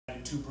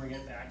to bring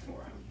it back for him.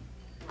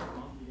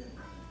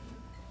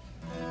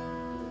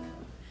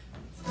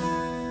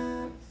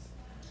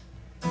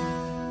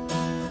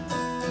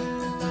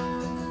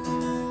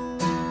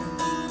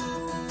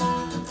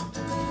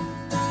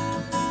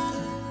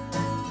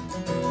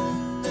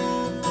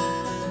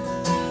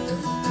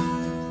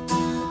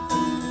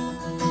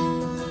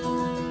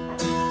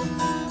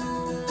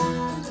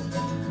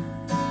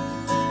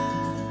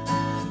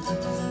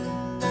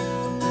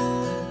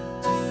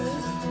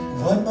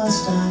 What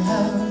must I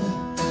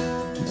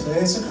have to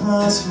place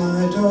across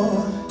my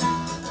door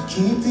to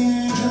keep the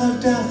angel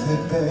of death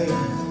at bay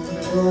in the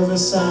middle of a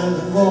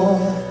silent war?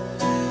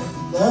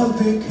 Love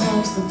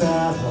becomes the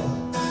battle.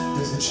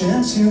 There's a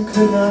chance you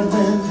could not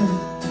win.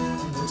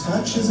 Your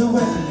touch is a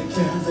weapon you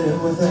can't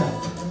live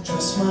without.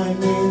 Just might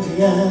mean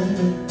the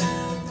end.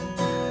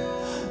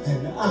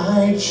 And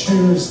I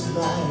choose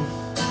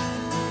life.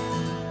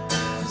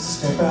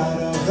 Step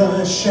out of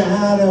the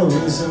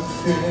shadows of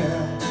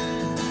fear.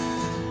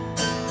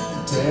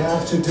 Day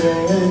after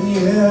day and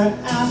year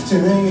after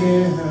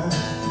year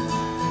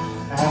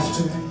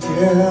after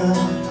year.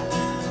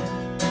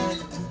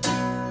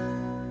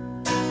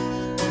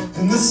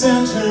 In the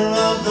center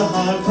of the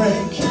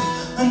heartbreak,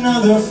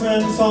 another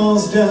friend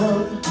falls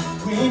down.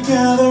 We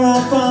gather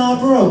up our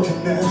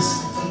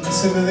brokenness and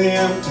listen to the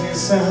empty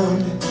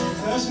sound.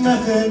 There's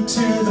method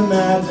to the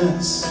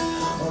madness,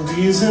 a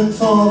reason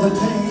for the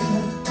pain.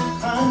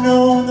 I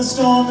know when the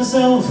storm is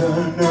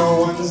over,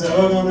 no one's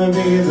ever gonna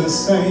be the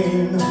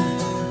same.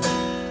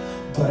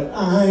 But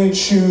I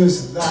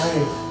choose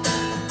life.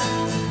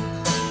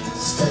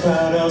 Step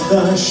out of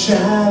the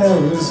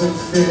shadows of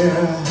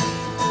fear.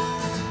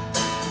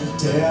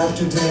 Day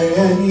after day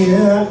and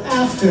year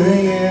after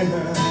year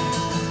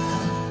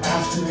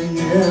after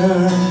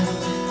year.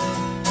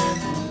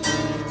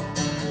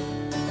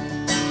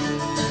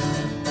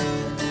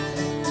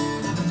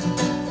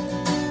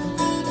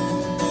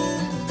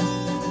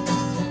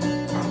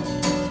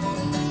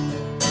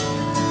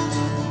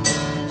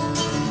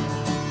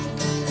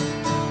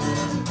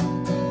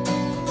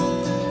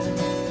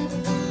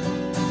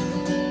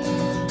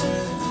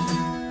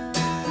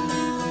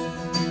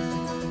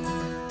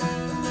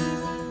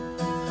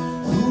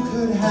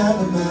 Could have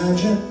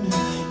imagined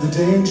the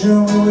danger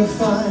we would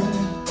find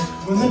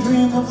when the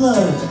dream of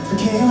love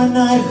became a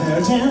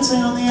nightmare,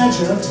 dancing on the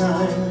edge of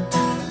time.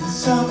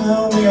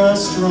 Somehow we are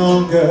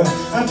stronger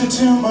after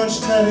too much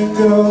letting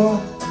go.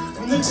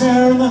 When the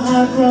tear in the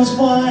heart grows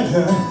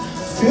wider,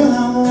 feel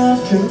how the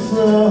love can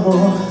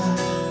flow.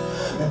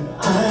 And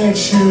I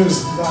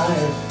choose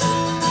life.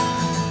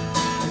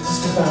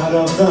 Step out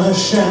of the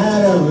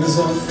shadows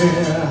of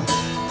fear.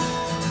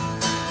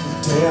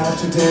 Day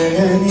after day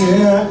and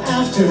year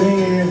after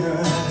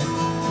year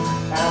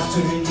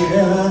after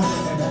year,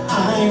 and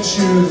I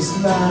choose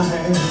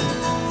life.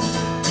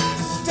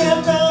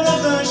 Step out of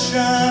the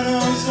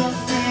shadows of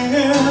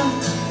fear.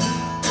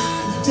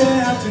 Day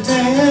after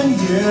day and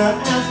year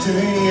after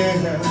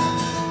year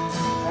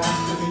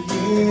after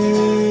year.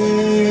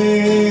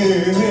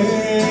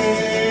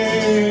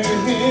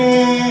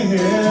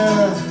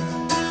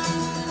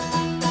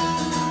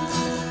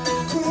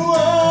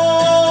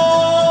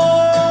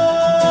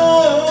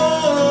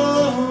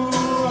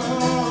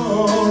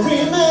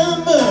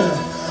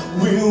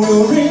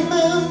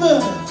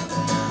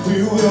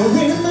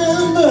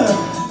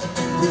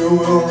 We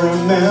will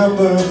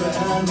remember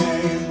their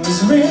names.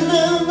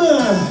 Remember,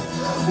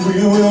 we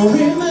will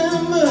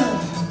remember,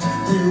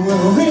 we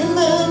will remember.